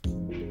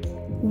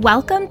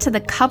Welcome to the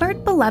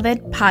Covered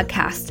Beloved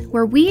podcast,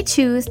 where we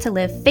choose to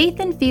live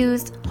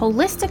faith-infused,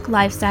 holistic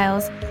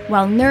lifestyles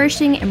while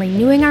nourishing and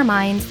renewing our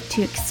minds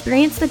to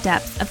experience the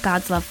depths of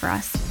God's love for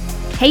us.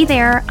 Hey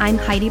there, I'm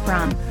Heidi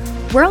Brahm,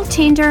 world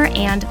changer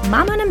and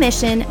mom on a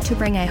mission to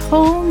bring a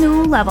whole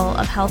new level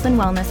of health and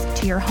wellness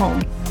to your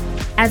home.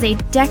 As a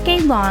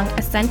decade-long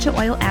essential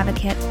oil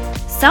advocate,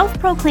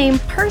 self-proclaimed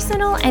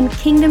personal and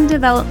kingdom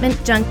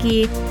development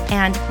junkie,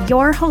 and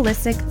your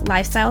holistic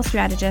lifestyle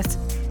strategist,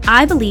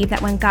 I believe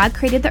that when God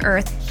created the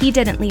earth, He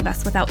didn't leave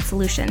us without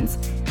solutions,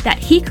 that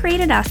He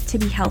created us to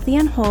be healthy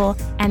and whole,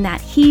 and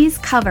that He's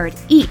covered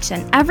each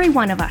and every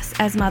one of us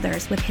as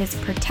mothers with His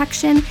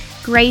protection,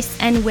 grace,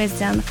 and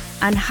wisdom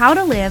on how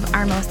to live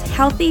our most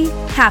healthy,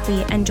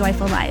 happy, and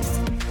joyful lives.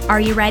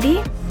 Are you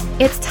ready?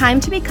 It's time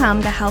to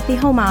become the healthy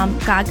whole mom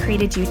God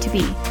created you to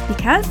be,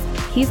 because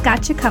He's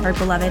got you covered,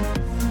 beloved.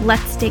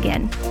 Let's dig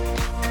in.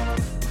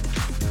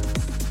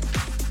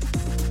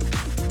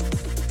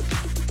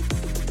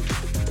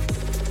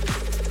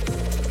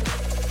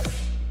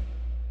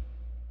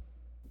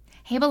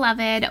 Hey,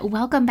 beloved,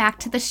 welcome back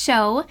to the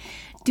show.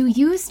 Do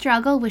you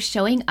struggle with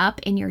showing up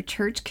in your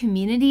church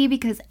community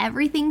because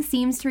everything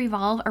seems to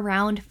revolve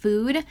around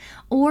food,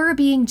 or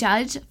being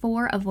judged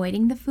for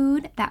avoiding the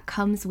food that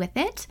comes with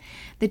it?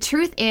 The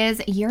truth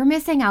is, you're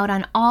missing out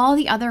on all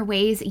the other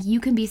ways you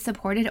can be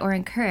supported or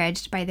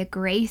encouraged by the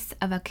grace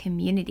of a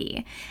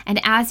community. And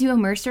as you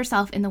immerse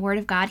yourself in the Word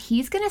of God,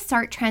 He's going to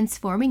start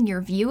transforming your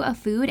view of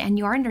food and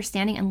your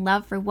understanding and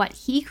love for what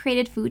He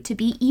created food to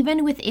be,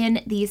 even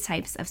within these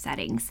types of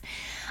settings.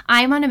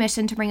 I'm on a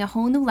mission to bring a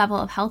whole new level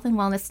of health and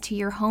wellness to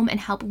your home and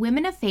help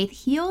women of faith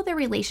heal their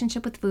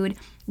relationship with food,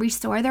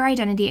 restore their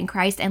identity in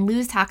Christ, and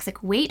lose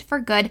toxic weight for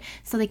good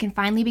so they can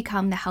finally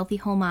become the healthy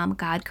whole mom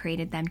God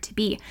created them to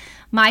be.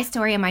 My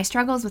story and my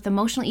struggles with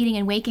emotional eating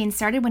and weight gain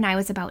started when I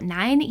was about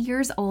 9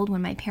 years old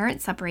when my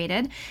parents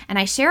separated, and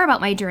I share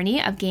about my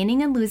journey of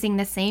gaining and losing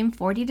the same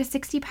 40 to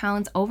 60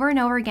 pounds over and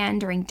over again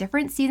during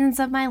different seasons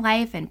of my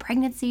life and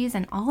pregnancies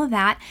and all of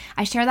that.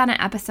 I share that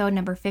in episode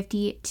number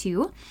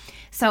 52.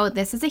 So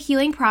this is a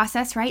healing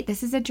process, right?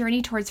 This is a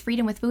journey towards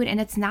freedom with food, and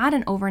it's not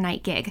an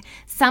overnight gig.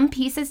 Some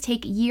pieces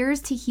take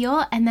years to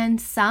heal, and then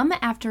some,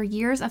 after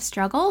years of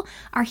struggle,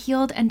 are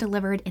healed and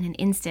delivered in an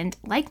instant,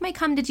 like my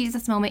come to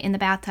Jesus moment in the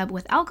bathtub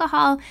with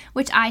alcohol,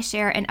 which I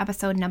share in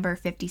episode number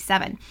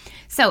 57.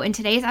 So in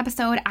today's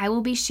episode, I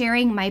will be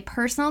sharing my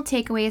personal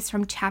takeaways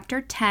from chapter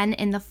 10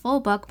 in the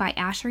full book by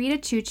Asheritah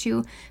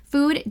Ciuciu,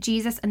 Food,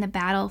 Jesus, and the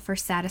Battle for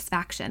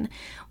Satisfaction.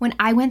 When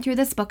I went through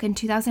this book in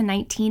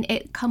 2019,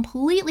 it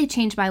completely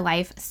changed my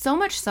life, so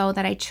much so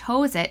that I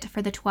chose it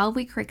for the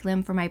 12-week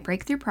curriculum for my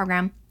breakthrough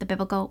program, the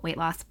Biblical Weight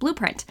Loss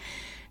Blueprint,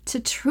 to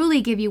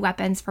truly give you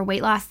weapons for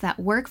weight loss that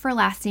work for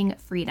lasting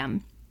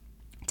freedom,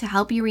 to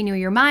help you renew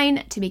your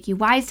mind, to make you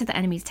wise to the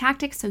enemy's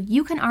tactics so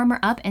you can armor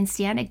up and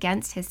stand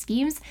against his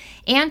schemes,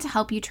 and to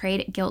help you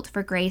trade guilt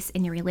for grace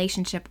in your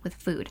relationship with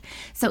food.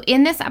 So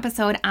in this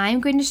episode,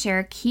 I'm going to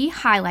share key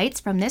highlights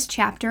from this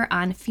chapter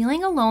on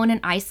feeling alone and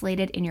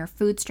isolated in your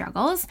food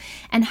struggles,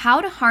 and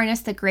how to harness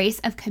the grace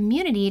of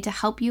community to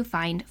help you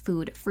find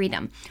food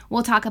freedom.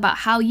 We'll talk about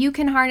how you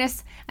can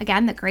harness,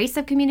 again, the grace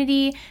of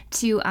community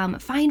to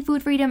find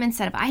food freedom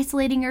instead of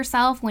isolating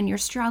yourself when you're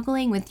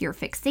struggling with your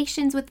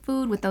fixations with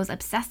food, with those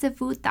obsessive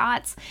food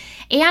thoughts,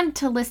 and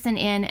to listen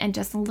in and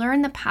just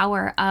learn the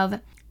power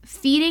of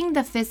feeding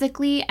the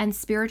physically and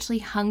spiritually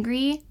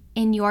hungry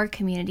in your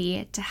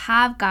community to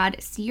have God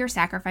see your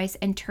sacrifice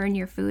and turn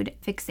your food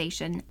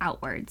fixation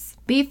outwards.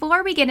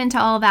 Before we get into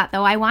all of that,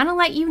 though, I want to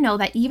let you know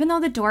that even though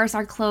the doors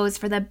are closed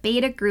for the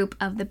beta group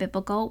of the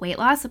Biblical Weight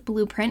Loss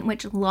Blueprint,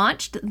 which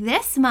launched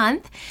this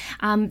month,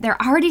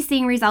 they're already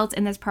seeing results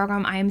in this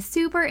program. I am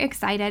super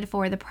excited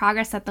for the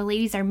progress that the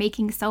ladies are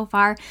making so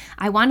far.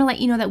 I want to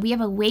let you know that we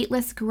have a wait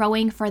list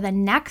growing for the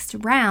next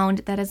round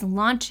that is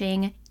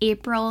launching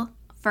April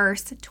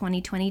 1st,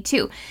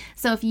 2022.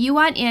 So if you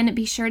want in,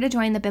 be sure to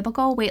join the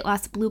Biblical Weight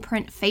Loss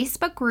Blueprint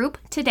Facebook group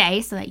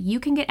today so that you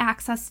can get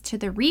access to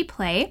the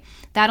replay.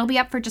 That'll be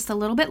up for just a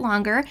little bit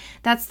longer.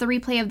 That's the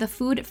replay of the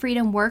Food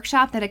Freedom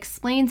Workshop that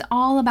explains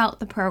all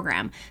about the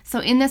program. So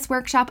in this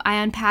workshop,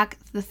 I unpack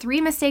the 3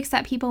 mistakes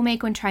that people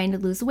make when trying to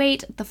lose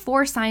weight, the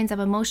 4 signs of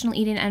emotional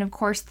eating, and of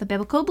course, the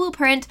biblical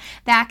blueprint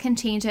that can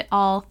change it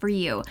all for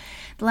you.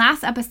 The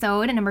last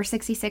episode, number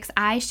 66,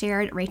 I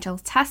shared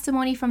Rachel's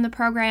testimony from the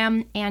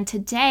program, and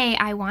today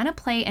I want to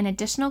play an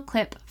additional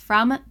clip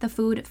from the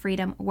Food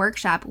Freedom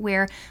Workshop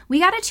where we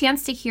got a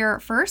chance to hear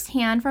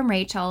firsthand from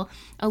Rachel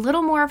a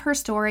little more of her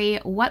story,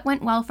 what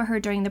went well for her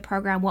during the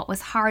program, what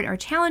was hard or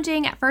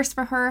challenging at first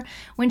for her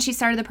when she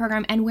started the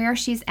program, and where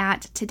she's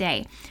at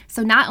today.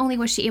 So not only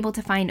was she able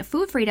to find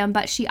food freedom,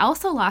 but she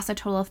also lost a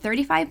total of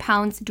 35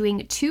 pounds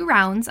doing 2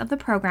 rounds of the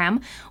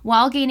program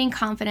while gaining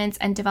confidence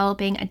and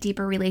developing a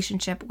deeper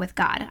relationship with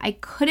God. I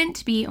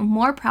couldn't be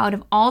more proud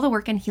of all the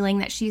work and healing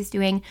that she's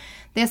doing.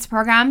 This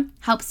program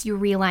helps you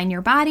realign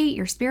your body,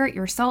 your spirit,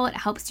 your soul. It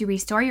helps you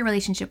restore your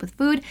relationship with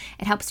food.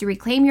 It helps you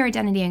reclaim your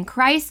identity in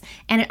Christ.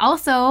 And it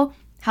also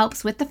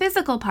helps with the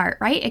physical part,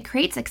 right? It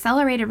creates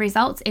accelerated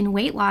results in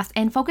weight loss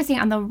and focusing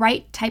on the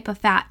right type of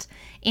fat.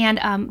 And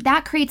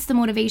that creates the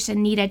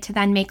motivation needed to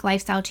then make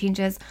lifestyle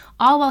changes,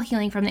 all while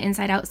healing from the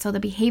inside out, so the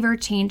behavior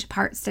change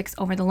part sticks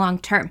over the long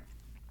term.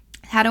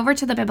 Head over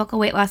to the Biblical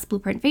Weight Loss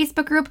Blueprint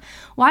Facebook group,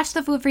 watch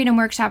the Food Freedom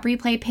Workshop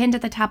replay pinned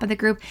at the top of the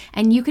group,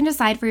 and you can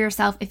decide for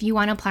yourself if you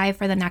want to apply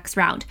for the next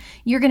round.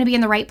 You're going to be in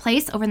the right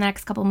place over the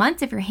next couple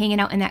months if you're hanging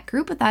out in that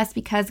group with us,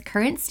 because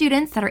current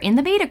students that are in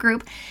the beta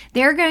group,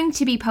 they're going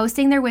to be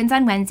posting their wins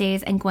on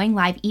Wednesdays and going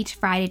live each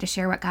Friday to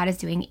share what God is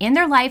doing in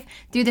their life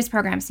through this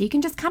program. So you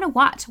can just kind of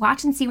watch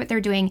and see what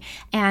they're doing,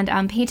 and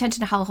pay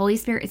attention to how the Holy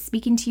Spirit is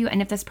speaking to you,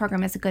 and if this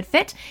program is a good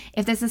fit.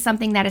 If this is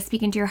something that is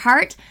speaking to your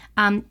heart,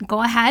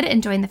 go ahead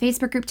and join the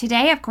Facebook group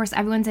today. Of course,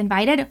 everyone's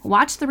invited.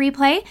 Watch the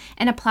replay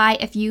and apply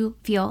if you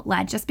feel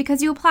led. Just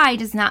because you apply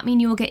does not mean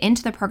you will get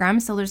into the program,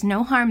 so there's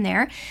no harm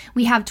there.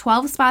 We have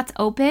 12 spots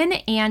open,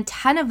 and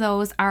 10 of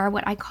those are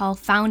what I call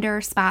founder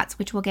spots,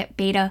 which will get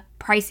beta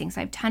pricing. So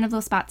I have 10 of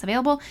those spots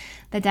available.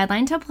 The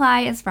deadline to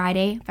apply is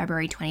Friday,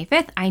 February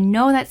 25th. I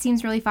know that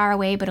seems really far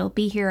away, but it'll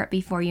be here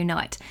before you know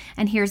it.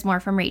 And here's more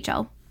from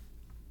Rachel.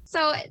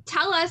 So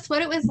tell us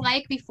what it was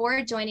like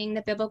before joining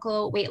the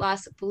Biblical Weight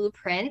Loss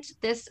Blueprint.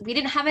 We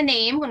didn't have a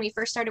name when we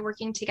first started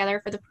working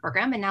together for the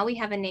program, and now we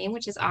have a name,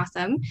 which is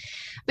awesome.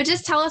 But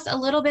just tell us a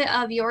little bit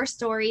of your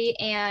story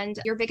and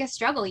your biggest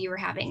struggle you were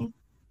having.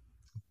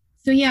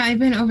 So yeah, I've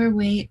been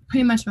overweight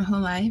pretty much my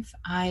whole life.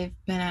 I've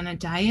been on a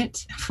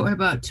diet for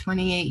about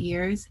 28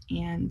 years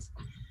and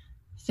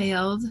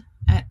failed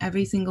at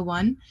every single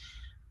one.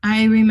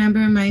 I remember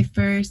my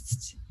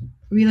first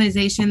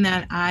realization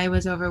that I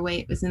was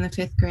overweight was in the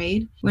 5th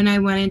grade when I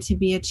wanted to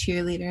be a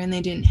cheerleader and they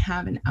didn't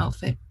have an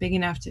outfit big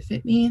enough to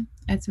fit me.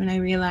 That's when I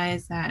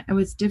realized that I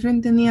was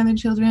different than the other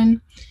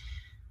children.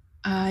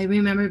 I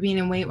remember being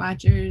in Weight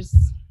Watchers,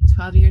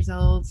 12 years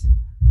old,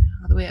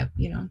 all the way up,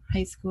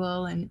 high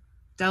school and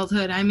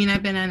adulthood. I mean,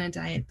 I've been on a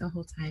diet the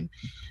whole time,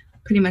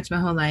 pretty much my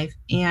whole life.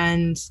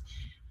 And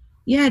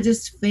yeah,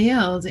 just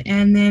failed.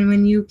 And then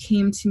when you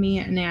came to me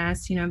and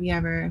asked, have you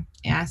ever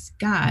asked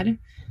God?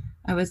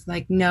 I was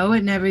like, no,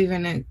 it never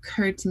even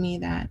occurred to me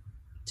that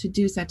to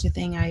do such a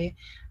thing.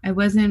 I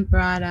wasn't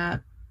brought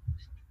up,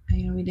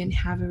 we didn't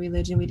have a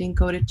religion. We didn't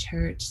go to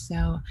church.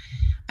 So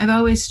I've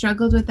always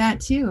struggled with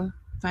that too,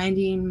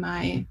 finding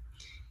my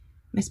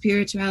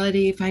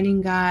spirituality,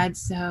 finding God.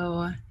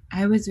 So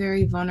I was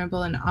very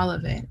vulnerable in all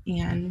of it.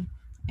 And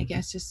I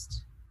guess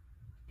just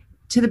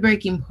to the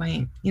breaking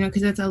point,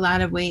 because that's a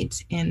lot of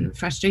weight and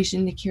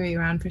frustration to carry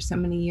around for so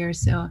many years.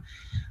 So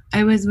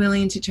I was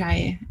willing to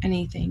try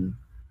anything.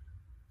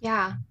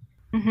 Yeah.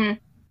 Mm-hmm.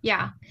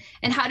 Yeah.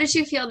 And how did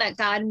you feel that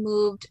God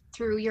moved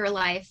through your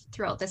life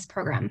throughout this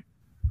program?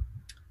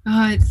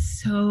 Oh,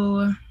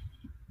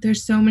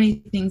 there's so many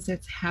things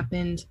that's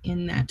happened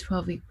in that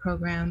 12-week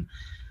program.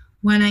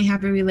 When I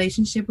have a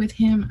relationship with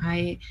him,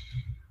 I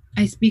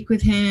speak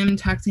with him,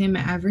 talk to him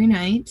every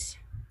night.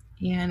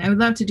 And I would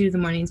love to do the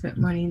mornings, but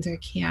mornings are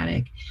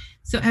chaotic.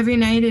 So every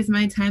night is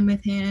my time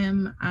with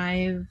him.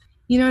 I've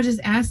just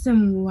asked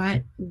him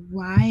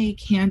why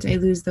can't I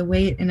lose the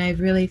weight? And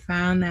I've really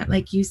found that,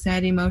 like you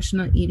said,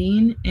 emotional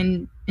eating.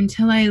 And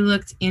until I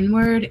looked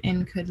inward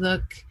and could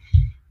look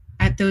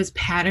at those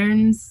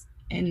patterns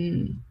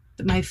and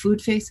my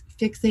food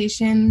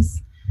fixations,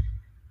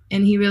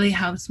 and he really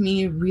helped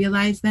me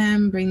realize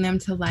them, bring them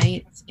to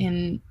light,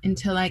 and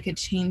until I could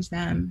change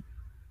them,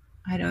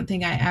 I don't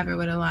think I ever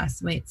would have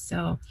lost weight.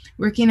 So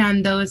working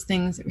on those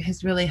things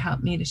has really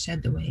helped me to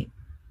shed the weight.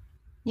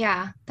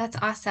 Yeah, that's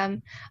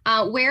awesome.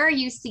 Where are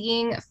you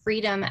seeing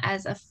freedom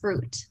as a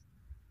fruit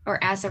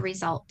or as a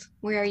result?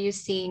 Where are you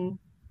seeing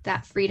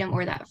that freedom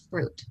or that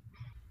fruit?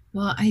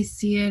 Well, I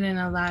see it in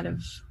a lot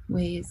of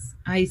ways.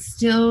 I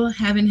still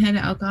haven't had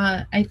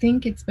alcohol. I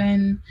think it's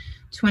been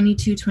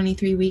 22,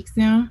 23 weeks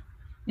now,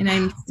 and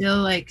I'm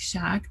still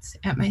shocked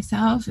at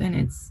myself.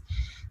 And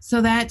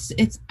that's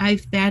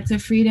a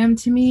freedom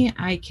to me.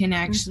 I can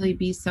actually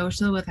be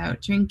social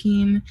without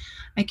drinking.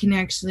 I can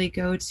actually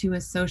go to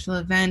a social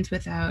event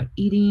without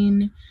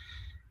eating.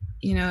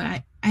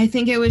 I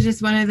think it was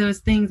just one of those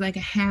things, like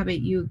a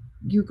habit. You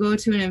go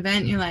to an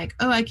event, you're like,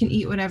 oh, I can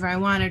eat whatever I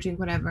want or drink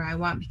whatever I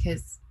want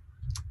because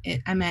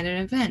I'm at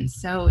an event.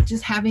 So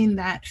just having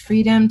that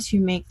freedom to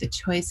make the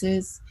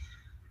choices,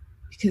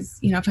 because,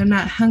 if I'm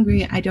not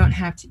hungry, I don't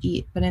have to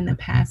eat. But in the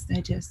past,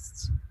 I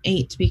just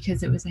ate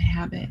because it was a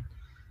habit.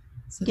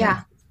 So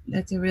yeah,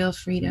 that's a real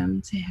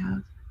freedom to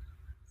have.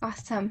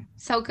 Awesome.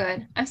 So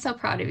good. I'm so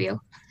proud of you.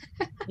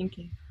 Thank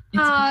you.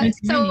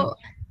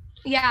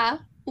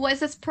 Was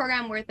this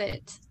program worth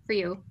it for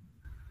you?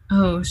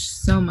 Oh,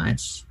 so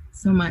much.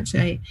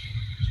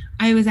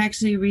 I was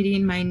actually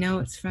reading my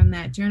notes from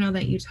that journal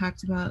that you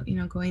talked about,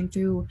 going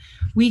through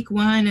week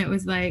 1. It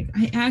was like,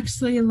 I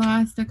actually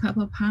lost a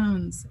couple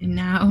pounds. And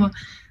now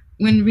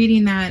when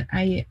reading that,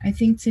 I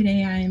think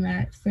today I'm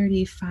at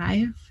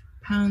 35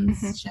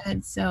 pounds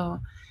shed. So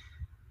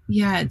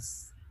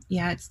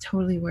it's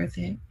totally worth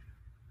it.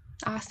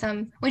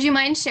 Awesome. Would you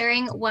mind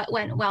sharing what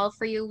went well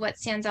for you? What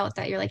stands out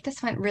that you're like,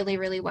 this went really,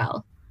 really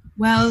well?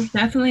 Well,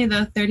 definitely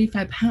the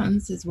 35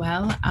 pounds as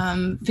well.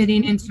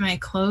 Fitting into my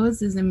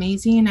clothes is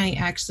amazing. I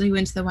actually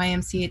went to the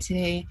YMCA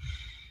today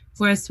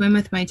for a swim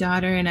with my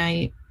daughter, and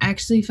I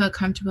actually felt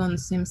comfortable in the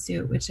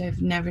swimsuit, which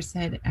I've never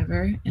said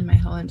ever in my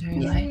whole entire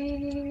life.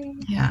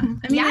 Yeah.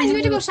 I mean, you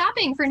had to go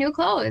shopping for new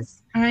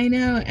clothes. I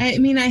know. I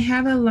mean, I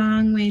have a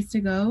long ways to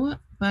go,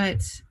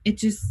 but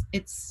it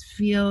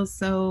feels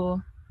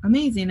so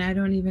amazing. I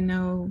don't even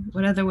know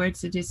what other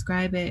words to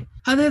describe it.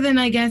 Other than,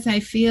 I guess, I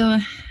feel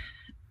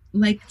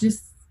like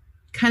just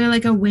kind of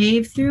like a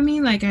wave through me.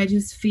 Like I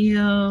just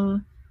feel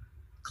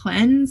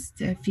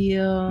cleansed. I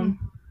feel,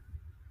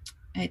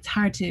 it's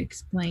hard to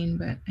explain,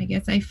 but I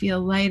guess I feel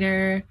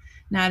lighter,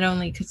 not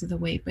only because of the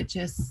weight, but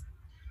just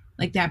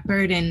like that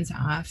burden's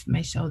off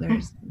my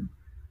shoulders.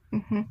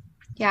 Mm-hmm.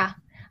 Yeah.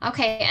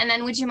 Okay. And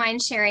then would you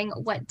mind sharing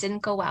what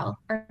didn't go well,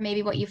 or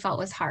maybe what you felt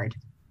was hard?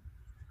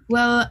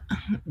 Well,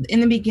 in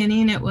the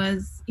beginning, it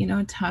was,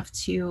 tough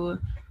to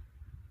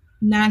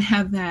not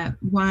have that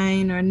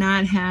wine or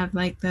not have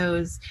like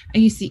those. I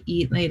used to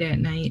eat late at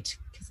night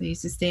because I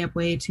used to stay up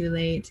way too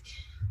late.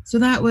 So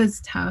that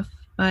was tough,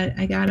 but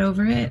I got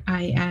over it.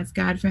 I asked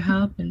God for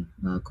help and,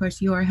 well, of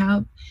course, your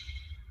help,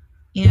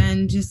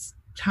 and just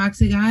talk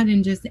to God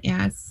and just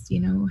ask,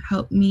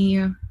 help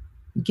me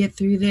get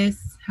through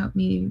this, help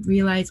me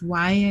realize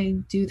why I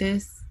do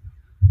this.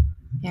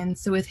 And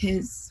so with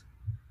his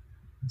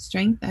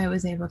strength, I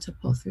was able to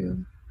pull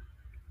through.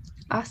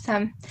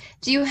 Awesome.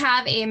 Do you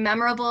have a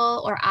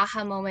memorable or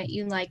aha moment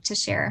you'd like to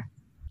share?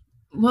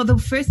 Well, the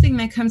first thing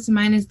that comes to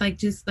mind is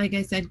just like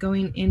I said,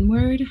 going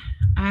inward.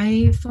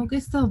 I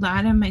focused a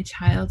lot on my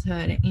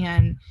childhood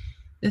and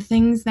the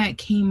things that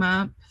came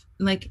up,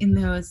 like in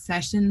those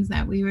sessions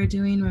that we were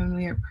doing when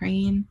we were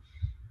praying.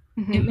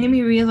 Mm-hmm. It made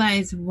me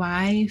realize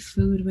why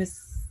food was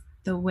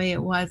the way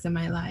it was in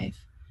my life.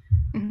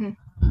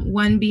 Mm-hmm.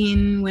 One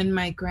being when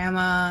my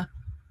grandma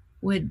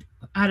would,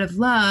 out of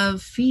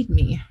love, feed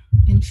me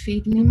and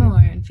feed me more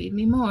and feed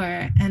me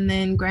more. And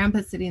then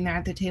grandpa sitting there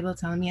at the table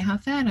telling me how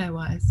fat I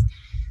was.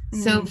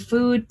 So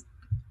food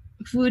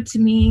to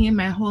me in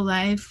my whole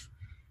life,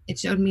 it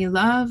showed me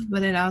love,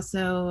 but it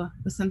also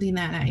was something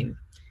that I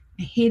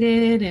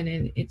hated,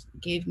 and it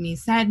gave me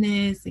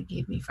sadness. It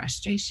gave me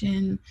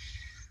frustration.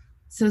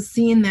 So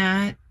seeing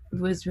that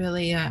was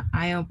really an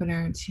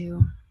eye-opener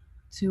to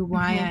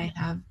why I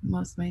have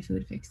most of my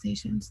food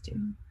fixations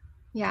too.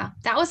 Yeah,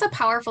 that was a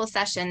powerful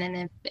session.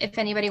 And if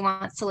anybody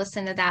wants to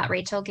listen to that,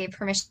 Rachel gave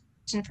permission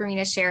for me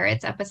to share.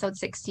 It's episode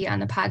 60 on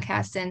the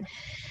podcast. And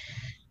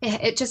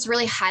it just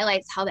really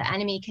highlights how the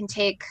enemy can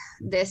take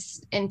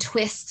this and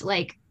twist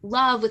like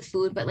love with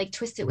food, but like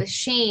twist it with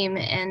shame.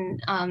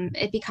 And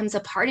it becomes a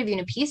part of you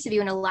and a piece of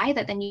you and a lie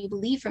that then you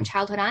believe from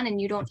childhood on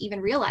and you don't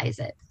even realize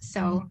it.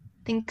 So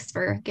thanks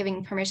for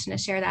giving permission to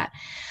share that.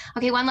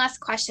 Okay, one last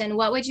question.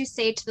 What would you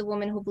say to the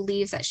woman who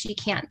believes that she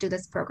can't do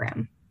this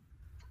program?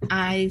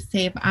 I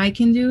say if I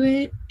can do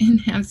it and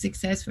have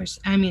success,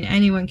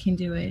 anyone can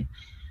do it.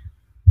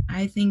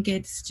 I think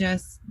it's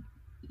just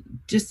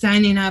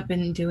signing up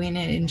and doing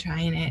it and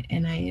trying it,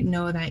 and I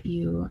know that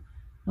you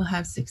will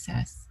have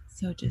success.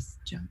 So just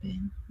jump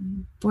in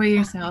for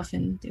yourself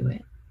and do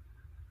it.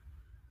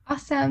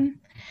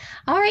 Awesome.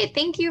 All right.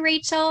 Thank you,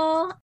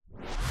 Rachel.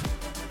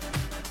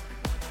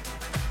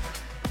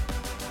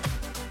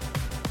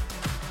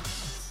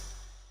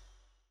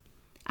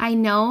 I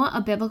know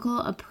a biblical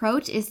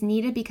approach is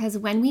needed because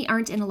when we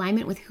aren't in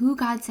alignment with who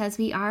God says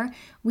we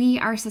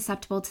are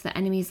susceptible to the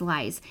enemy's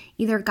lies.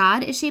 Either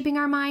God is shaping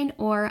our mind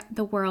or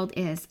the world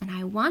is. And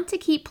I want to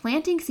keep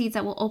planting seeds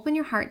that will open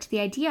your heart to the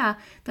idea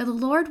that the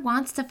Lord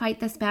wants to fight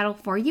this battle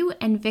for you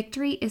and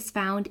victory is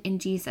found in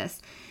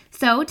Jesus.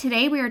 So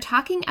today we are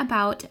talking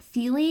about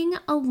feeling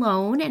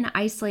alone and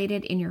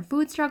isolated in your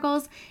food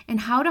struggles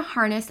and how to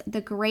harness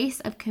the grace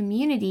of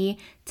community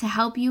to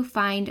help you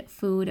find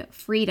food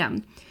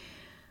freedom.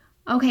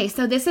 Okay,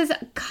 so this is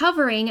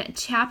covering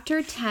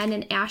Chapter 10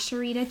 in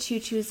Asheritah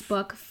Choo-Choo's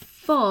book,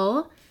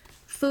 Full,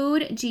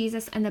 Food,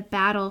 Jesus, and the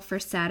Battle for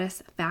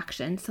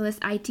Satisfaction. So this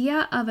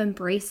idea of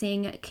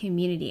embracing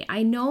community.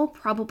 I know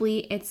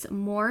probably it's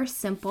more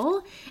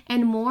simple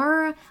and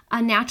more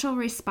a natural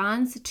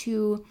response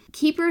to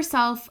keep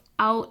yourself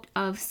out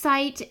of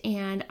sight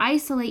and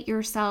isolate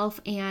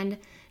yourself and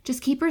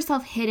just keep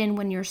yourself hidden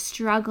when you're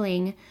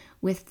struggling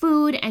with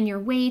food and your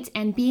weight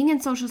and being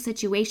in social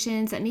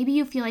situations that maybe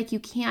you feel like you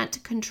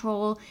can't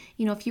control.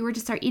 If you were to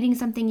start eating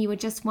something, you would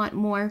just want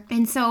more.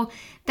 And so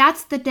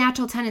that's the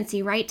natural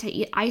tendency, right?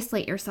 To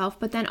isolate yourself.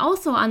 But then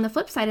also on the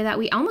flip side of that,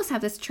 we almost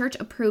have this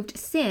church-approved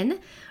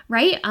sin,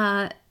 right?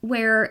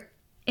 Where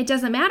it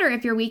doesn't matter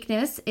if your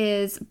weakness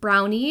is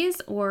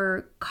brownies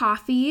or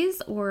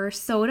coffees or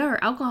soda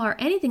or alcohol or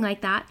anything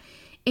like that.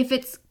 If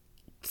it's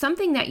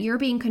something that you're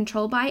being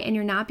controlled by and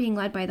you're not being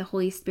led by the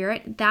Holy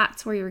Spirit,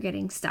 that's where you're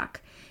getting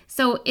stuck.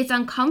 So it's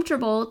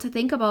uncomfortable to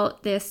think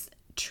about this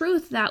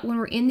truth that when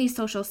we're in these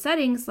social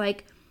settings,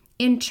 like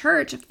in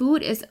church,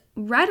 food is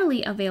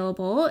readily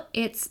available.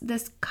 It's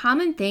this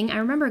common thing. I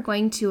remember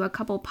going to a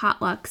couple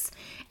potlucks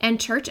and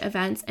church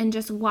events and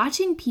just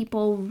watching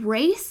people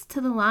race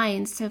to the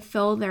lines to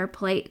fill their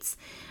plates.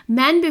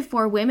 Men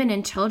before women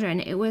and children.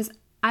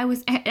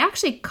 It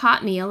actually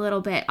caught me a little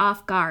bit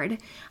off guard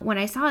when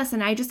I saw this,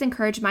 and I just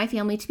encouraged my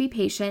family to be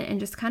patient and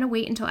just kind of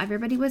wait until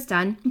everybody was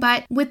done.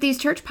 But with these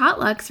church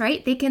potlucks,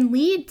 right, they can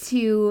lead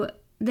to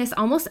this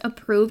almost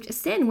approved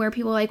sin where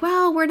people are like,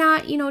 well, we're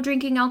not,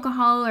 drinking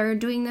alcohol or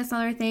doing this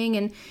other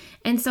thing.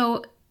 And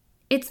so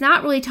it's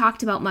not really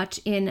talked about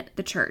much in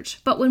the church.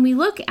 But when we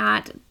look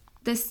at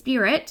the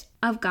Spirit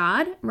of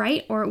God,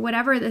 right, or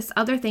whatever this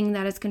other thing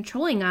that is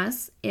controlling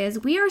us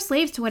is, we are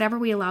slaves to whatever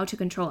we allow to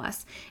control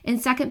us. In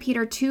 2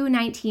 Peter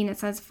 2:19, it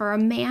says, for a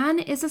man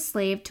is a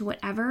slave to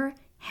whatever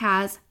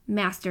has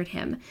mastered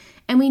him.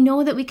 And we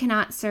know that we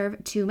cannot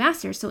serve two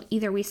masters. So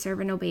either we serve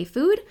and obey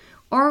food,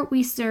 or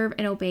we serve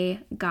and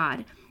obey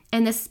God.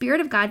 And the Spirit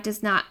of God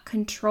does not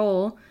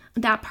control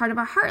that part of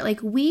our heart.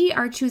 Like, we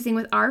are choosing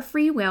with our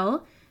free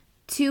will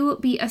to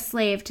be a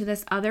slave to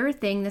this other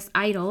thing, this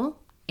idol,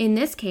 in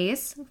this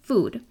case,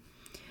 food.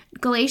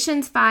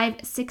 Galatians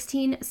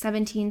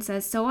 5:16-17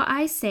 says, so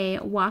I say,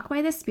 walk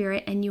by the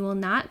Spirit, and you will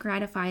not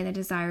gratify the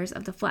desires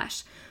of the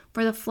flesh.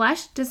 For the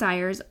flesh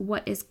desires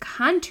what is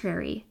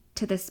contrary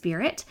to the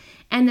Spirit,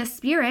 and the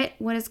Spirit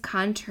what is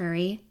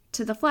contrary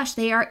to the flesh.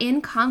 They are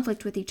in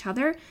conflict with each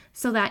other,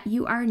 so that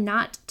you are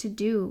not to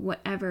do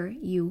whatever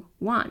you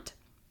want.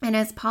 And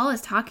as Paul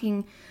is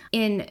talking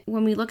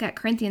when we look at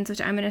Corinthians,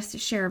 which I'm going to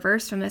share a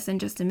verse from this in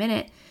just a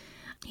minute,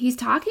 he's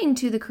talking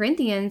to the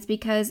Corinthians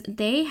because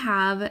they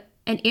have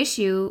an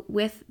issue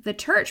with the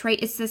church,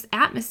 right? It's this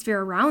atmosphere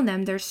around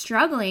them. They're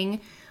struggling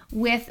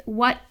with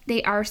what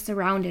they are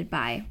surrounded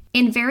by.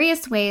 In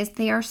various ways,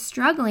 they were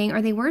struggling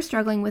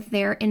with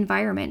their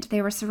environment.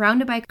 They were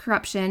surrounded by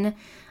corruption,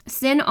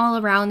 sin all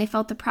around. They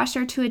felt the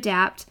pressure to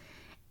adapt,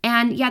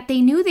 and yet they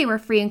knew they were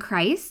free in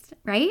Christ,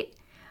 right?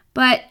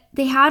 But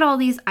they had all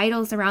these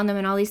idols around them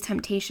and all these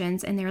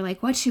temptations, and they're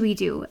like, what should we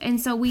do?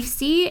 And so we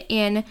see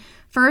in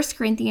 1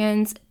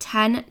 Corinthians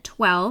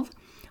 10:12,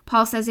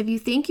 Paul says, if you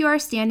think you are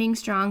standing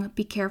strong,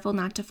 be careful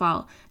not to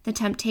fall. The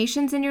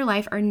temptations in your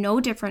life are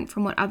no different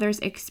from what others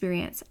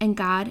experience, and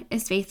God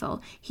is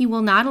faithful. He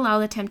will not allow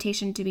the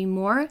temptation to be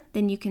more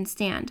than you can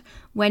stand.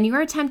 When you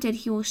are tempted,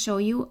 he will show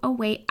you a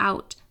way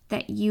out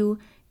that you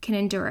can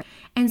endure.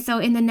 And so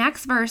in the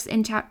next verse,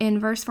 in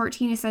verse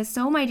 14, it says,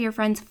 so my dear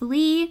friends,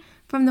 flee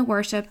from the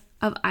worship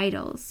of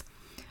idols.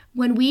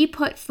 When we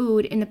put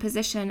food in the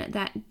position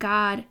that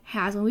God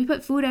has, when we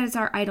put food as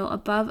our idol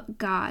above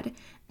God,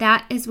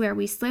 that is where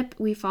we slip,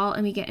 we fall,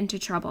 and we get into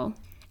trouble.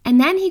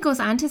 And then he goes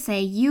on to say,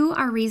 you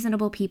are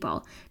reasonable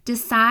people.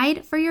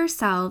 Decide for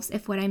yourselves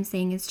if what I'm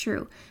saying is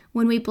true.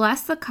 When we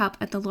bless the cup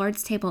at the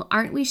Lord's table,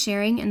 aren't we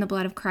sharing in the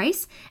blood of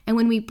Christ? And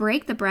when we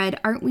break the bread,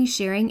 aren't we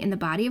sharing in the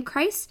body of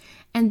Christ?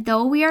 And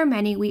though we are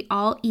many, we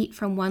all eat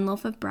from one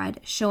loaf of bread,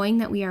 showing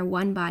that we are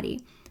one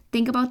body.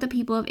 Think about the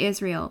people of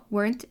Israel.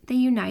 Weren't they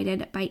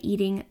united by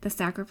eating the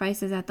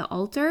sacrifices at the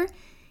altar?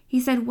 He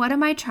said, what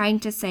am I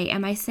trying to say?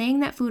 Am I saying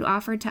that food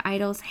offered to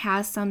idols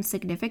has some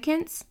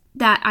significance?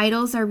 That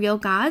idols are real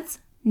gods?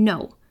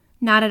 No,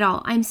 not at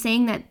all. I'm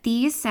saying that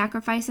these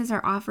sacrifices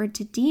are offered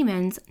to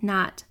demons,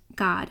 not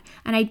God.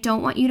 And I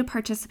don't want you to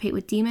participate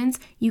with demons.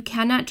 You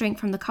cannot drink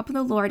from the cup of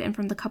the Lord and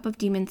from the cup of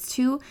demons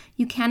too.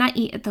 You cannot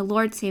eat at the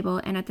Lord's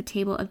table and at the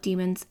table of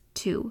demons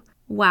too.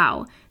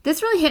 Wow.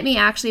 This really hit me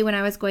actually when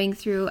I was going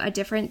through a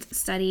different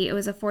study. It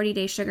was a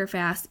 40-day sugar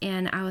fast,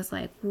 and I was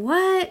like,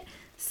 what?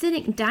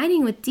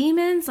 Dining with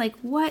demons? Like,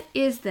 what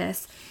is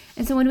this?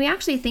 And so when we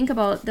actually think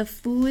about the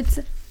foods,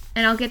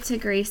 and I'll get to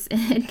grace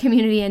and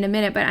community in a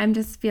minute, but I'm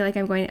just feel like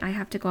I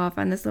have to go off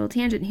on this little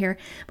tangent here.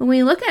 But when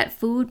we look at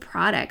food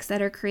products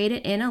that are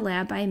created in a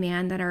lab by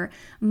man that are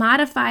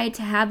modified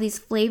to have these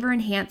flavor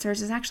enhancers,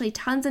 there's actually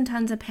tons and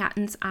tons of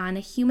patents on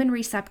human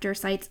receptor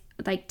sites,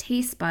 like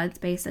taste buds,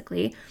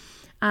 basically,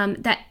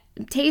 that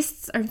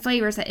tastes or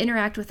flavors that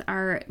interact with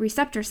our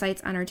receptor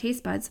sites on our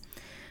taste buds.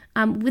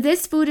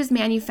 This food is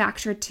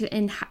manufactured to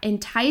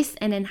entice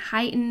and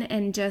heighten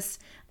and just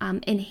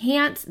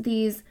enhance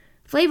these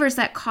flavors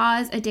that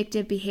cause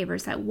addictive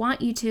behaviors, that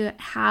want you to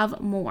have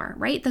more,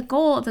 right? The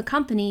goal of the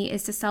company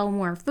is to sell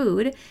more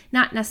food,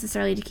 not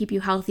necessarily to keep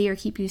you healthy or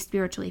keep you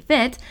spiritually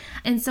fit.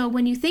 And so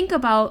when you think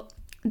about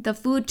the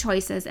food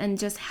choices and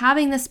just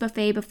having this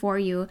buffet before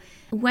you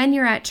when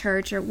you're at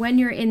church or when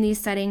you're in these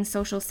settings,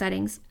 social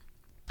settings,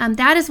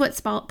 that is what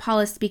Paul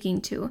is speaking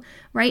to,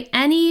 right?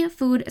 Any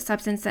food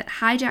substance that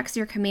hijacks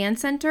your command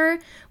center,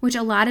 which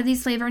a lot of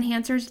these flavor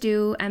enhancers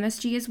do.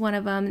 MSG is one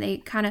of them.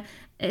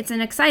 It's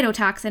an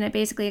excitotoxin. It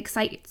basically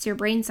excites your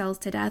brain cells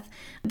to death,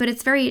 but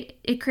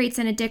it creates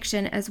an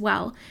addiction as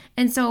well.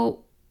 And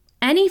so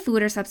any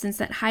food or substance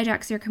that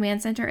hijacks your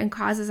command center and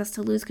causes us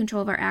to lose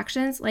control of our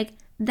actions, like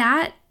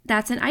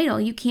that's an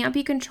idol. You can't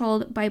be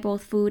controlled by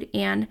both food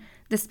and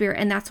the Spirit.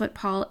 And that's what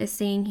Paul is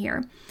saying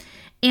here.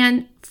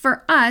 And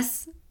for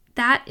us,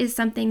 that is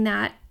something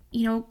that,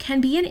 can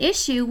be an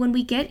issue when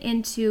we get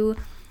into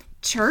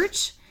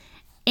church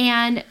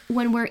and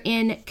when we're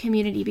in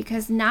community,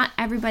 because not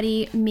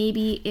everybody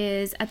maybe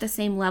is at the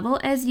same level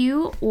as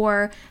you,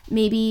 or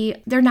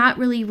maybe they're not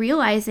really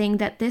realizing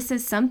that this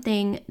is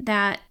something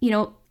that,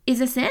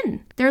 is a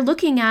sin. They're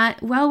looking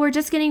at, well, we're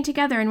just getting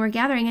together and we're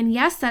gathering. And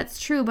yes, that's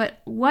true, but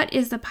what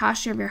is the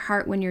posture of your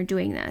heart when you're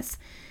doing this?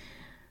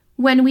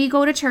 When we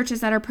go to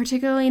churches that are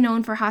particularly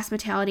known for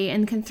hospitality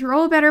and can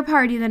throw a better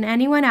party than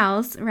anyone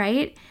else,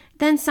 right?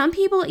 Then some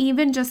people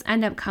even just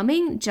end up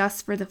coming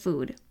just for the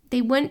food.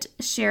 They wouldn't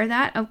share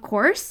that, of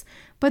course,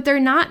 but they're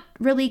not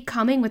really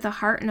coming with a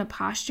heart and a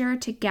posture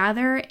to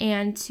gather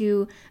and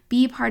to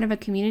be part of a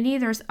community.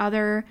 There's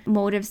other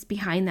motives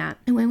behind that.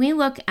 And when we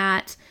look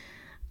at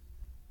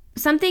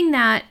something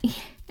that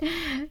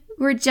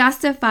we're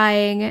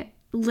justifying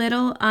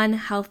little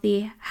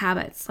unhealthy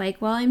habits, like,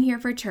 well, I'm here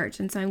for church,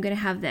 and so I'm going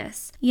to have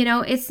this.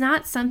 It's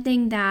not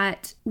something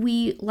that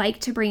we like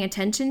to bring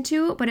attention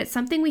to, but it's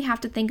something we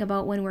have to think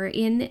about when we're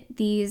in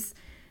these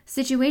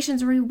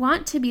situations where we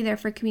want to be there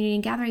for community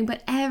and gathering,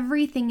 but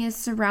everything is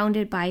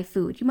surrounded by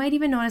food. You might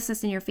even notice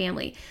this in your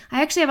family.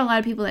 I actually have a lot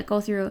of people that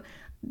go through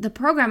the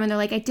program and they're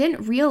like, I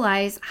didn't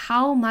realize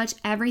how much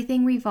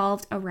everything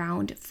revolved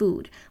around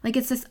food. Like,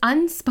 it's this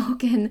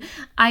unspoken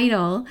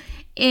idol.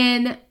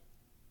 And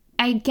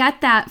I get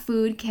that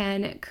food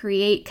can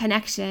create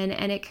connection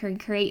and it can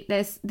create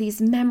these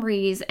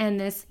memories and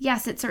this,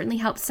 yes, it certainly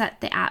helps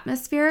set the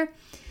atmosphere,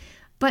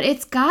 but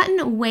it's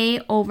gotten way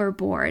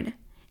overboard.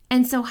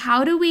 And so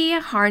how do we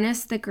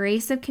harness the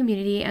grace of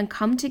community and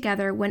come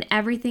together when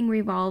everything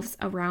revolves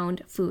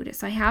around food?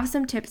 So I have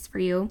some tips for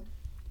you.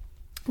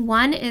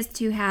 One is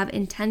to have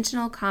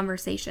intentional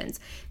conversations.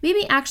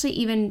 Maybe actually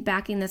even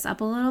backing this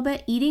up a little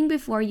bit, eating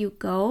before you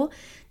go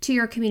to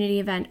your community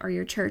event or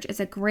your church is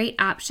a great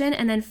option,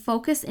 and then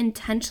focus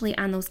intentionally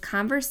on those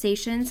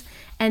conversations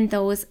and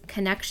those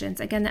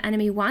connections. Again, the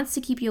enemy wants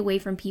to keep you away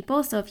from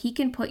people, so if he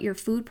can put your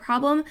food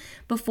problem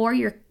before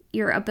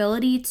your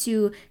ability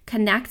to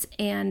connect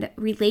and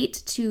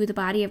relate to the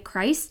body of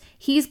Christ,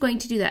 he's going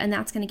to do that, and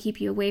that's going to keep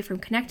you away from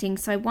connecting.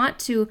 So I want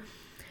to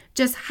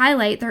just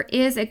highlight there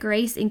is a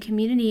grace in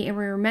community, and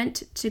we're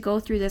meant to go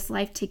through this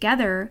life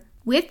together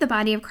with the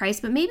body of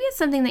Christ, but maybe it's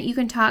something that you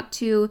can talk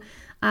to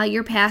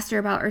your pastor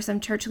about or some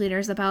church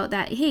leaders about,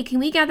 that, hey, can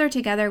we gather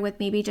together with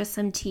maybe just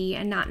some tea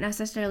and not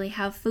necessarily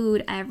have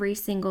food every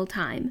single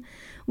time?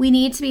 We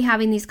need to be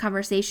having these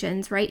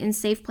conversations, right, in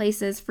safe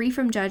places, free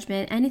from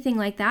judgment, anything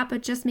like that,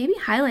 but just maybe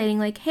highlighting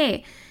like,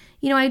 hey,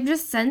 I'm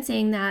just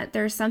sensing that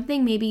there's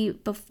something maybe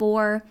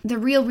before the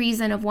real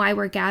reason of why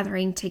we're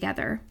gathering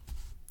together.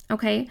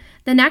 Okay,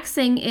 the next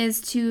thing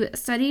is to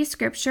study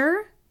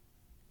scripture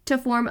to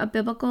form a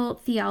biblical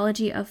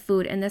theology of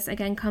food. And this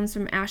again comes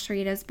from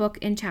Asheritah's book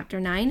in chapter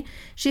 9.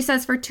 She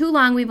says, for too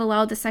long we've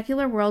allowed the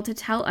secular world to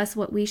tell us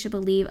what we should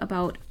believe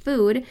about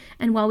food.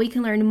 And while we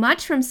can learn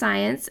much from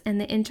science and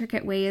the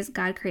intricate ways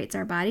God creates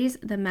our bodies,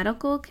 the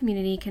medical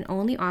community can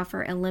only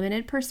offer a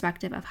limited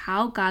perspective of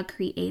how God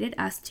created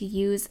us to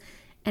use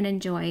and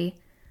enjoy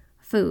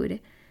food.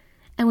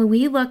 And when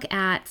we look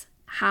at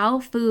how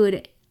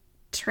food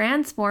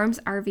transforms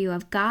our view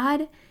of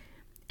God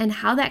and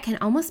how that can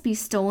almost be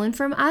stolen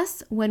from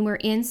us when we're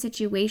in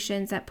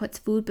situations that puts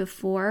food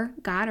before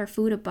God or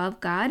food above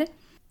God,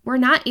 we're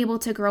not able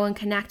to grow and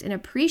connect and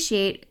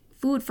appreciate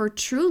food for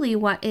truly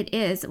what it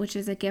is, which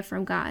is a gift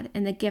from God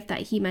and the gift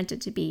that he meant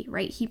it to be,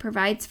 right? He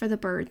provides for the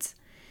birds.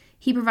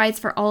 He provides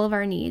for all of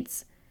our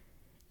needs.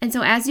 And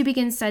so as you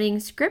begin studying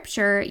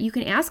scripture, you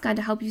can ask God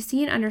to help you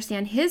see and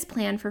understand his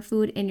plan for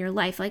food in your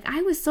life. Like,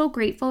 I was so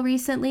grateful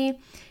recently.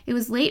 It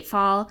was late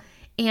fall,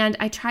 and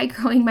I tried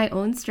growing my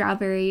own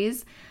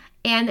strawberries,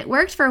 and it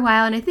worked for a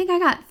while, and I think I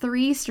got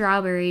 3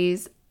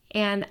 strawberries,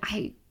 and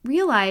I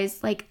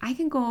realized, like, I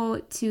can go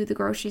to the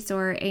grocery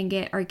store and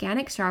get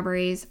organic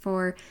strawberries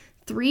for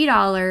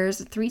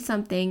 $3, 3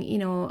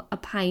 something, a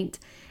pint,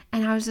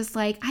 and I was just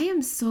like, I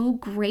am so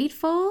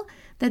grateful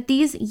that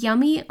these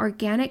yummy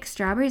organic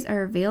strawberries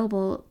are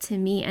available to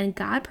me, and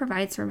God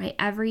provides for my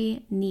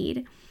every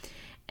need.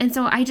 And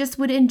so I just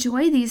would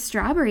enjoy these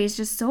strawberries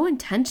just so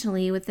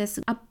intentionally with this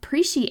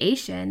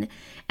appreciation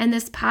and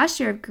this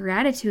posture of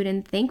gratitude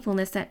and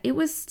thankfulness that it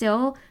was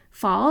still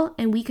fall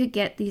and we could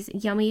get these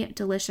yummy,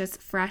 delicious,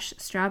 fresh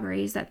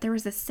strawberries, that there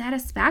was a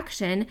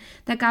satisfaction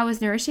that God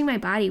was nourishing my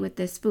body with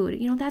this food.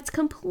 That's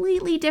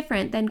completely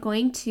different than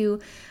going to,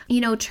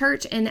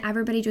 church and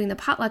everybody doing the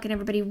potluck and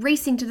everybody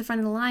racing to the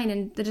front of the line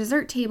and the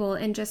dessert table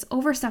and just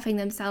overstuffing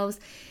themselves.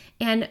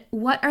 And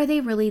what are they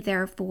really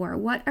there for?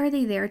 What are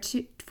they there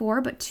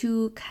for but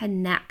to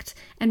connect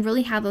and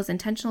really have those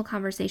intentional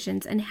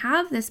conversations and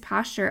have this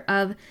posture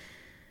of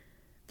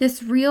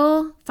this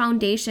real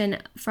foundation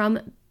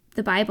from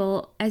the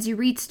Bible as you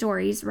read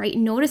stories, right?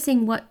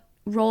 Noticing what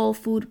role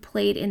food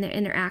played in their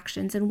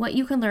interactions and what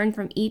you can learn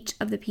from each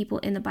of the people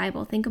in the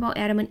Bible. Think about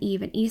Adam and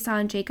Eve and Esau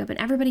and Jacob, and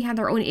everybody had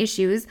their own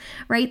issues,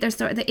 right? There's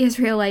the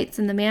Israelites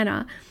and the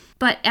manna.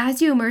 But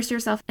as you immerse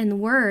yourself in the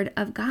Word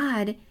of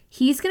God,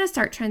 he's going to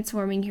start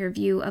transforming your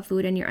view of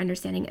food and your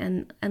understanding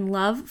and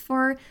love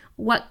for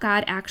what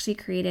God actually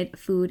created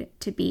food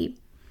to be.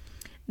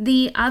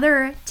 The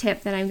other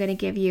tip that I'm going to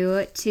give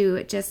you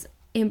to just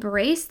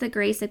embrace the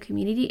grace of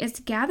community is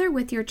to gather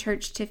with your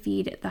church to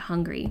feed the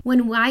hungry.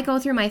 When I go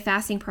through my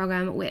fasting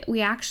program,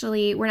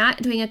 we're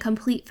not doing a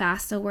complete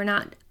fast, so we're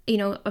not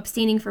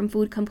abstaining from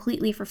food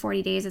completely for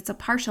 40 days. It's a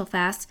partial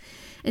fast.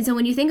 And so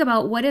when you think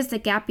about what is the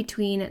gap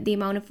between the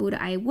amount of food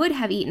I would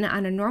have eaten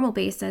on a normal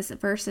basis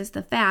versus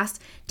the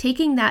fast,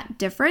 taking that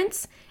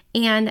difference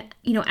and,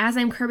 as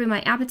I'm curbing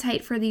my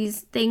appetite for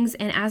these things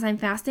and as I'm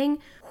fasting,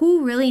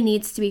 who really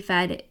needs to be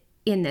fed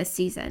in this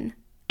season?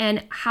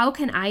 And how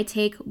can I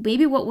take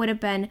maybe what would have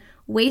been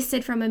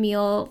wasted from a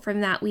meal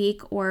from that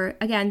week, or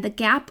again, the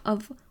gap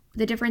of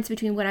the difference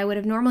between what I would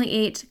have normally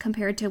ate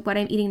compared to what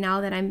I'm eating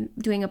now that I'm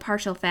doing a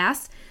partial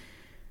fast.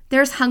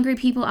 There's hungry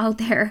people out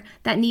there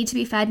that need to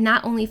be fed,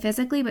 not only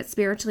physically, but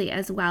spiritually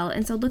as well.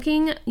 And so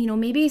looking,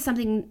 maybe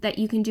something that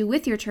you can do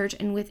with your church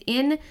and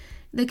within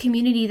the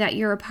community that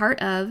you're a part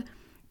of,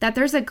 that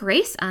there's a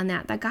grace on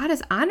that God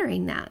is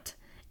honoring that.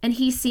 And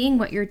he's seeing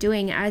what you're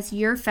doing as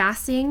you're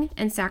fasting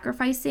and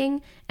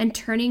sacrificing and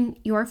turning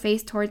your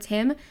face towards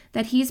him,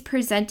 that he's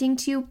presenting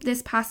to you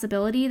this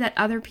possibility that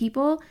other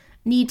people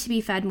need to be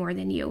fed more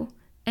than you.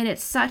 And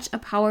it's such a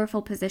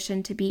powerful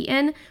position to be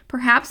in.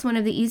 Perhaps one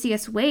of the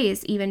easiest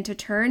ways even to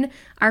turn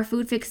our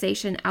food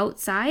fixation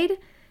outside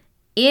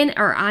in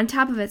or on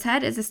top of its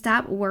head is to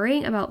stop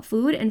worrying about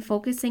food and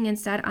focusing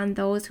instead on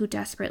those who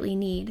desperately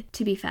need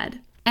to be fed.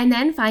 And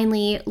then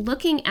finally,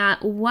 looking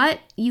at what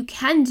you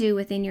can do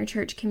within your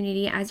church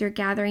community as you're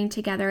gathering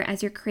together,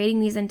 as you're creating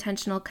these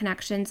intentional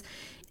connections.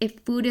 If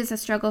food is a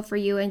struggle for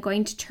you and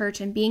going to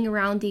church and being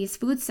around these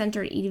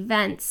food-centered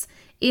events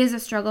is a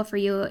struggle for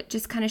you,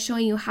 just kind of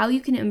showing you how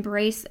you can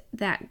embrace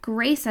that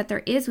grace that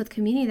there is with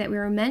community, that we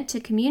were meant to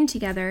commune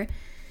together,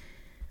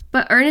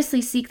 but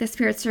earnestly seek the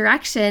Spirit's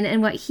direction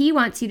and what he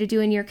wants you to do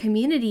in your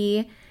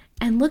community,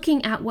 and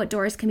looking at what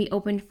doors can be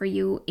opened for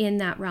you in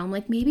that realm.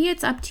 Like maybe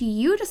it's up to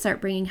you to start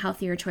bringing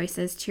healthier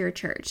choices to your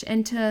church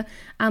and to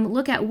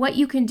look at what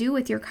you can do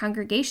with your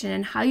congregation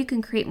and how you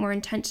can create more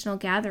intentional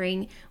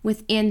gathering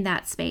within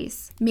that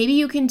space. Maybe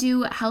you can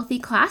do healthy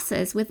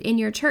classes within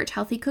your church,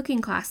 healthy cooking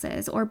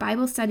classes or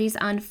Bible studies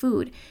on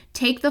food.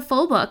 Take the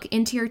full book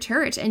into your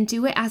church and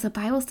do it as a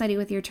Bible study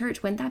with your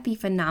church. Wouldn't that be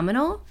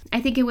phenomenal?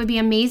 I think it would be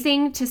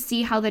amazing to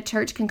see how the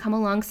church can come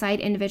alongside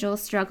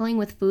individuals struggling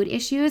with food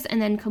issues and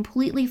then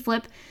completely flip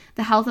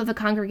the health of the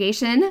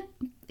congregation,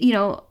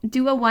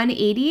 do a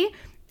 180,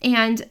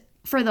 and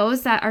for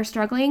those that are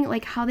struggling,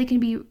 like how they can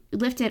be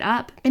lifted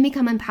up and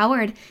become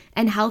empowered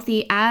and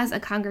healthy as a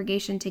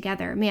congregation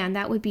together. Man,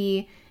 that would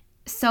be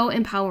so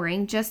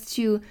empowering just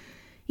to,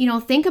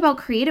 think about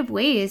creative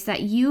ways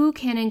that you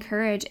can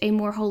encourage a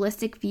more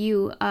holistic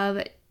view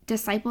of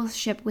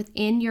discipleship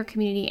within your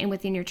community and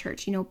within your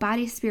church,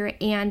 body, spirit,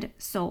 and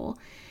soul,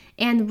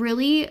 and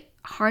really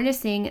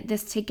harnessing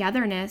this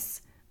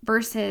togetherness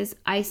versus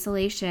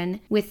isolation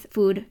with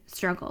food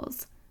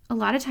struggles. A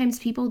lot of times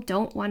people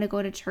don't want to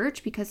go to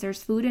church because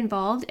there's food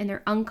involved and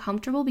they're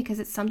uncomfortable because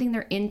it's something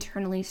they're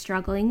internally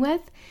struggling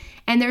with.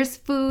 And there's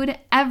food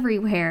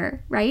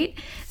everywhere, right?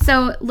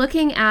 So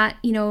looking at,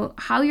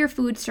 how your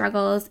food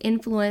struggles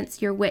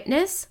influence your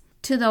witness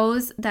to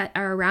those that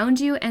are around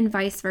you and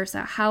vice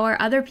versa. How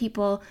are other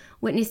people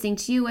witnessing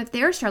to you if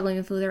they're struggling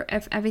with food or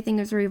if everything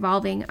is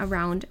revolving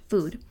around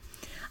food?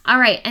 All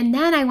right, and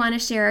then I want to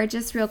share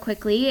just real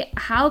quickly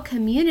how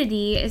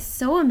community is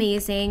so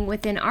amazing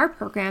within our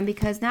program,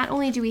 because not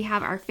only do we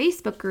have our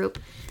Facebook group,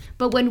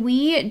 but when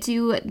we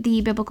do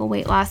the Biblical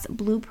Weight Loss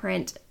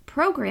Blueprint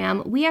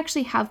program, we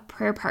actually have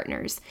prayer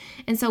partners.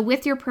 And so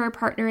with your prayer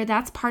partner,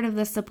 that's part of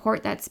the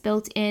support that's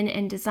built in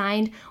and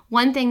designed.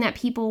 One thing that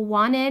people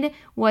wanted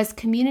was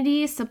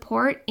community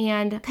support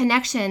and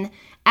connection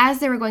as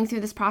they were going through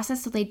this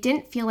process, so they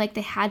didn't feel like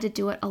they had to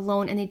do it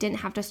alone and they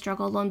didn't have to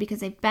struggle alone, because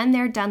they've been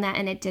there, done that,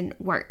 and it didn't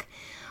work.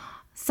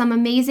 Some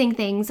amazing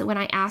things when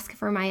I ask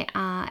for my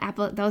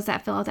those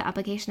that fill out the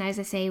application, as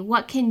I say,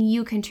 what can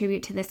you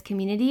contribute to this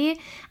community?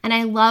 And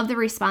I love the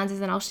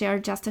responses, and I'll share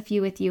just a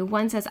few with you.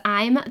 One says,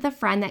 I'm the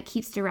friend that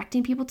keeps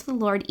directing people to the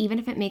Lord, even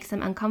if it makes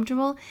them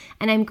uncomfortable,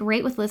 and I'm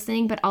great with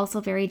listening, but also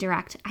very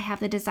direct. I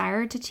have the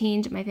desire to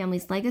change my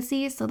family's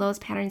legacy so those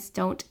patterns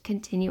don't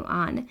continue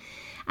on.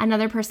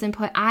 Another person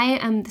put, I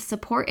am the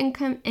support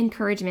and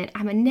encouragement.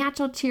 I'm a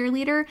natural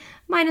cheerleader,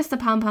 minus the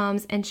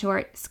pom-poms and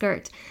short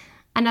skirt.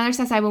 Another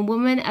says, I'm a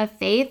woman of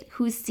faith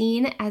who's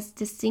seen as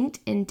distinct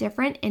and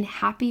different in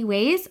happy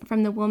ways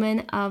from the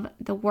woman of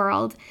the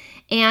world.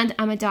 And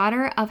I'm a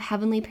daughter of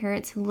heavenly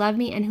parents who love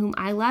me and whom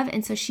I love.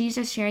 And so she's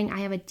just sharing, I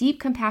have a deep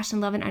compassion,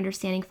 love, and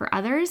understanding for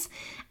others.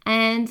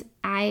 And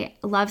I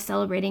love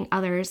celebrating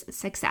others'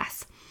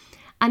 success.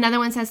 Another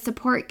one says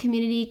support,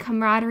 community,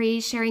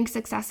 camaraderie, sharing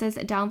successes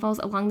and downfalls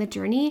along the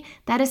journey.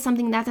 That is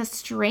something that's a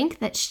strength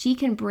that she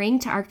can bring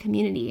to our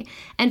community.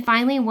 And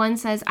finally, one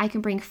says I can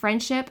bring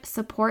friendship,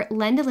 support,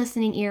 lend a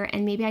listening ear,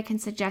 and maybe I can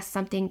suggest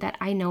something that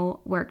I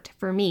know worked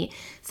for me.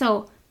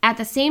 So at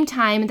the same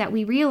time that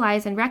we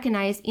realize and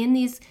recognize in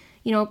these,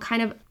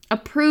 kind of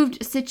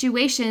approved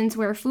situations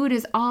where food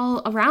is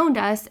all around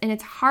us and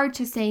it's hard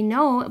to say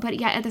no, but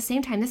yet at the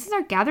same time, this is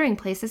our gathering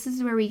place. This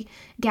is where we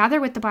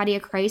gather with the body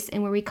of Christ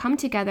and where we come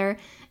together,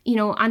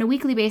 on a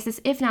weekly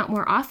basis, if not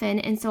more often.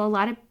 And so a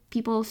lot of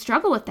people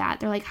struggle with that.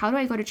 They're like, how do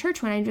I go to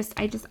church when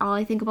all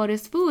I think about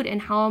is food?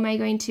 And how am I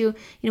going to,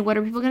 what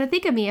are people going to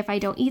think of me if I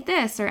don't eat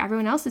this, or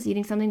everyone else is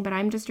eating something, but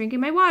I'm just drinking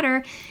my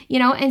water,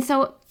 And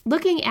so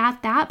looking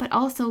at that, but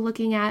also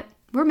looking at,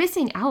 we're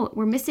missing out.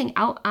 We're missing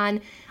out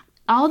on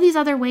all these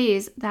other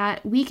ways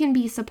that we can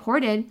be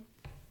supported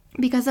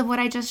because of what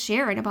I just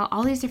shared about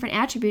all these different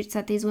attributes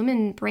that these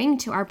women bring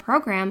to our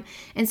program.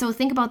 And so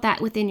think about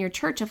that within your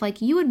church of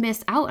you would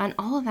miss out on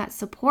all of that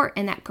support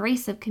and that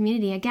grace of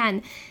community.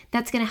 Again,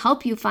 that's going to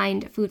help you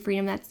find food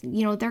freedom. That's,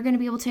 they're going to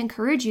be able to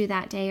encourage you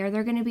that day, or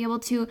they're going to be able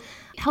to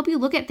help you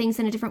look at things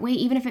in a different way,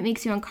 even if it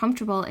makes you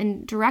uncomfortable,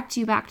 and direct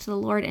you back to the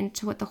Lord and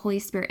to what the Holy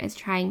Spirit is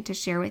trying to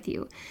share with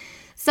you.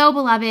 So,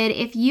 beloved,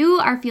 if you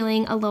are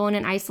feeling alone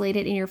and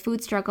isolated in your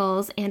food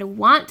struggles and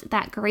want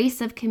that grace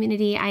of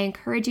community, I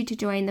encourage you to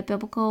join the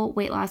Biblical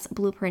Weight Loss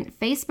Blueprint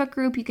Facebook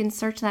group. You can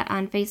search that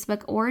on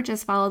Facebook or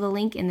just follow the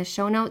link in the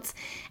show notes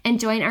and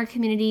join our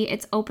community.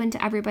 It's open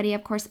to everybody.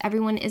 Of course,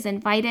 everyone is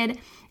invited.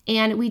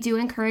 And we do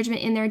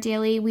encouragement in there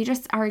daily. We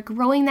just are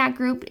growing that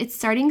group. It's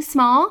starting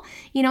small,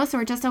 so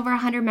we're just over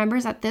 100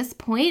 members at this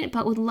point,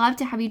 but would love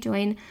to have you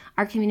join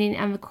our community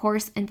and, of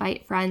course,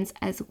 invite friends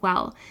as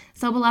well.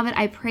 So, beloved,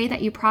 I pray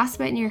that you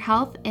prosper in your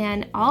health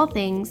and all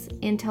things.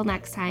 Until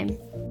next time.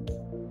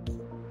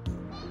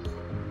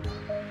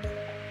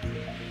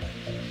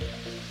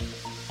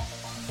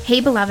 Hey,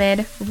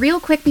 beloved, real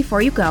quick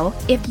before you go,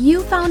 if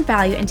you found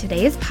value in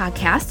today's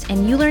podcast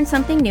and you learned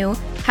something new,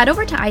 head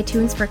over to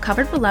iTunes for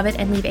Covered Beloved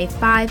and leave a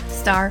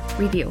 5-star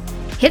review.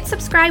 Hit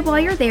subscribe while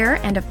you're there,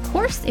 and of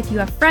course, if you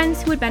have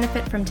friends who would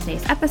benefit from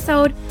today's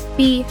episode,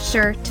 be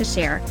sure to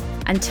share.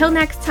 Until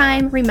next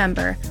time,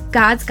 remember,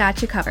 God's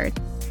got you covered.